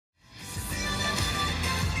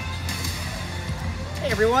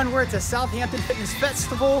everyone, we're at the Southampton Fitness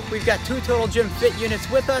Festival. We've got 2 Total Gym Fit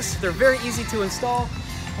units with us. They're very easy to install.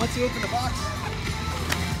 Once you open the box,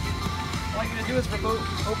 all you're gonna do is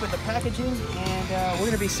open the packaging and we're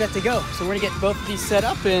gonna be set to go. So we're gonna get both of these set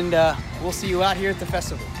up and we'll see you out here at the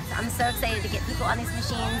festival. I'm so excited to get people on these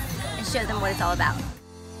machines and show them what it's all about.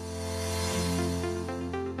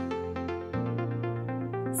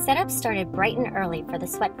 Setup started bright and early for the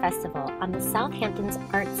Sweat Festival on the Southampton's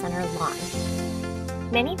Art Center lawn.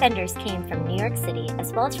 Many vendors came from New York City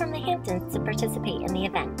as well as from the Hamptons to participate in the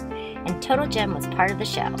event, and Total Gym was part of the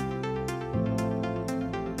show.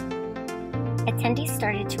 Attendees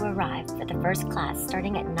started to arrive for the first class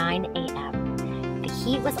starting at 9 a.m. The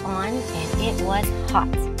heat was on and it was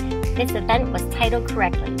hot. This event was titled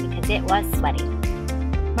correctly because it was sweaty.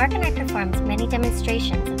 Mark and I performed many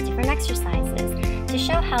demonstrations of different exercises to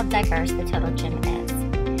show how diverse the Total Gym is.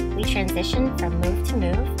 We transitioned from move to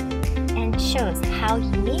move and shows how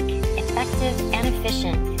unique, effective, and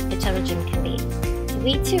efficient the Total Gym can be. So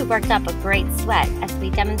we too worked up a great sweat as we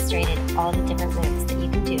demonstrated all the different moves that you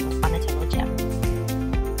can do on the Total Gym.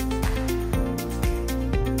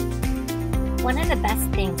 One of the best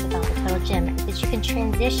things about the Total Gym is that you can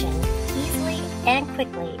transition easily and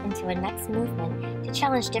quickly into a next movement to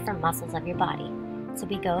challenge different muscles of your body. So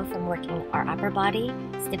we go from working our upper body,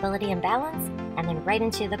 stability and balance, and then right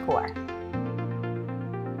into the core.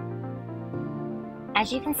 As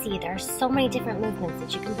you can see, there are so many different movements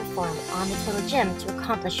that you can perform on the Total Gym to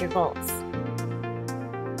accomplish your goals.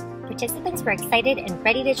 Participants were excited and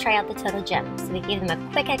ready to try out the Total Gym, so we gave them a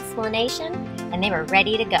quick explanation and they were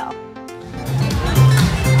ready to go.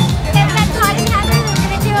 Okay, we're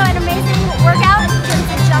going to do an amazing workout in terms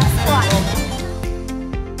of jump squats.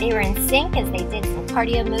 They were in sync as they did some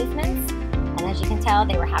cardio movements, and as you can tell,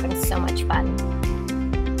 they were having so much fun.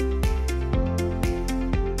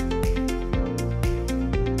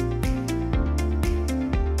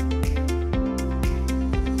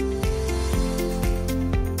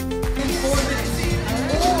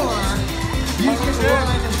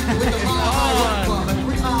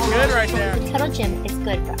 Good right there. The Total Gym is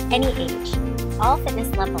good for any age, all fitness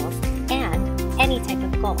levels, and any type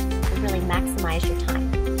of goal to really maximize your time.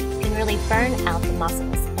 Really burn out the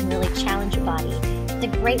muscles and really challenge your body. It's a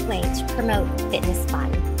great way to promote fitness fun.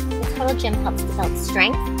 The Total Gym helps develop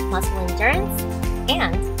strength, muscle endurance,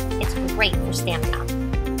 and it's great for stamina.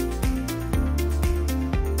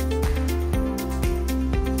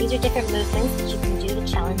 These are different movements that you can do to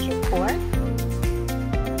challenge your core.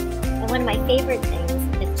 And one of my favorite things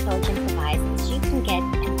that the Total Gym provides is you can get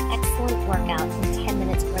an excellent workout in 10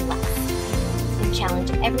 minutes or less. You can challenge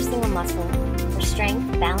every single muscle for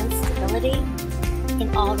strength, balance, stability, in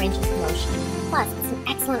all ranges of motion. Plus, it's an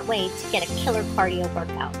excellent way to get a killer cardio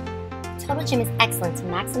workout. Total Gym is excellent to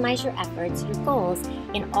maximize your efforts, your goals,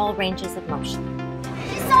 in all ranges of motion.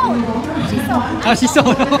 She's sold! She's sold! Oh, she's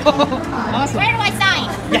sold! Awesome! Where do I sign?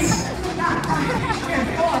 Yes!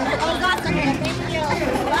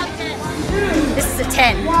 This is a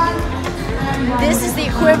 10. This is the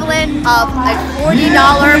equivalent of a $40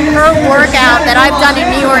 per workout that I've done in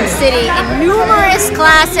New York City in numerous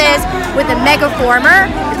classes with a mega former.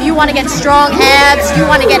 If you want to get strong abs, you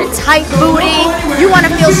want to get a tight booty, you want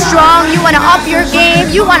to feel strong, you want to up your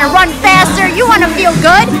game, you want to run faster, you want to feel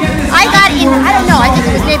good. I got in, I don't know, I think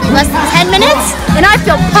it was maybe less than 10 minutes, and I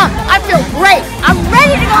feel pumped. I feel great. I'm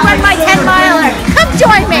ready to go run my 10-miler. Come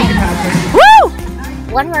join me. Woo!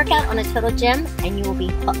 One workout on a Total Gym and you will be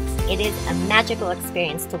hooked. It is a magical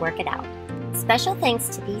experience to work it out. Special thanks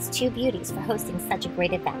to these 2 beauties for hosting such a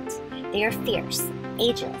great event. They are fierce,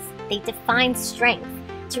 ageless, they define strength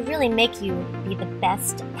to really make you be the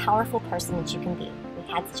best, powerful person that you can be. We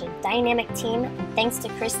had such a dynamic team, and thanks to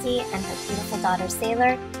Christie and her beautiful daughter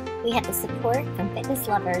Sailor, we had the support from fitness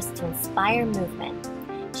lovers to inspire movement.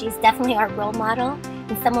 She's definitely our role model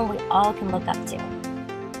and someone we all can look up to.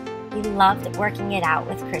 We loved working it out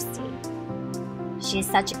with Christie. She is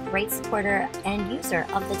such a great supporter and user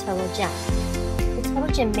of the Total Gym. The Total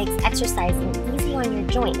Gym makes exercising easy on your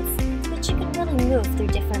joints so that you can really move through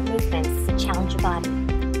different movements to challenge your body.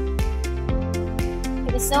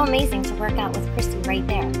 It was so amazing to work out with Christie right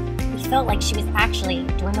there. We felt like she was actually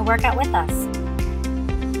doing the workout with us.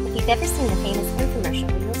 If you've ever seen the famous infomercial,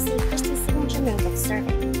 you'll see Christie's signature move of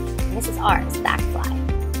serving. And this is ours, back fly.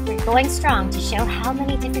 We're going strong to show how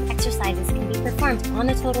many different exercises can be performed on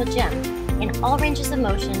the Total Gym in all ranges of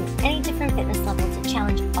motion, any different fitness level to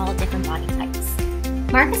challenge all different body types.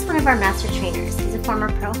 Mark is one of our master trainers. He's a former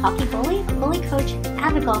pro hockey goalie, a goalie coach, an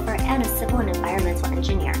avid golfer, and a civil and environmental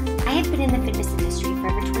engineer. I have been in the fitness industry for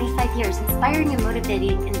over 25 years, inspiring and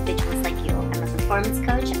motivating individuals like you. I'm a performance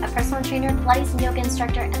coach, a personal trainer, Pilates and yoga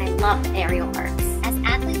instructor, and I love aerial arts. As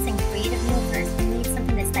athletes and creative movers, we need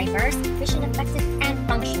something that's diverse, efficient, effective, and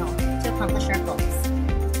functional to accomplish our goals.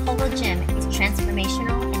 Total Gym is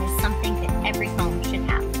transformational and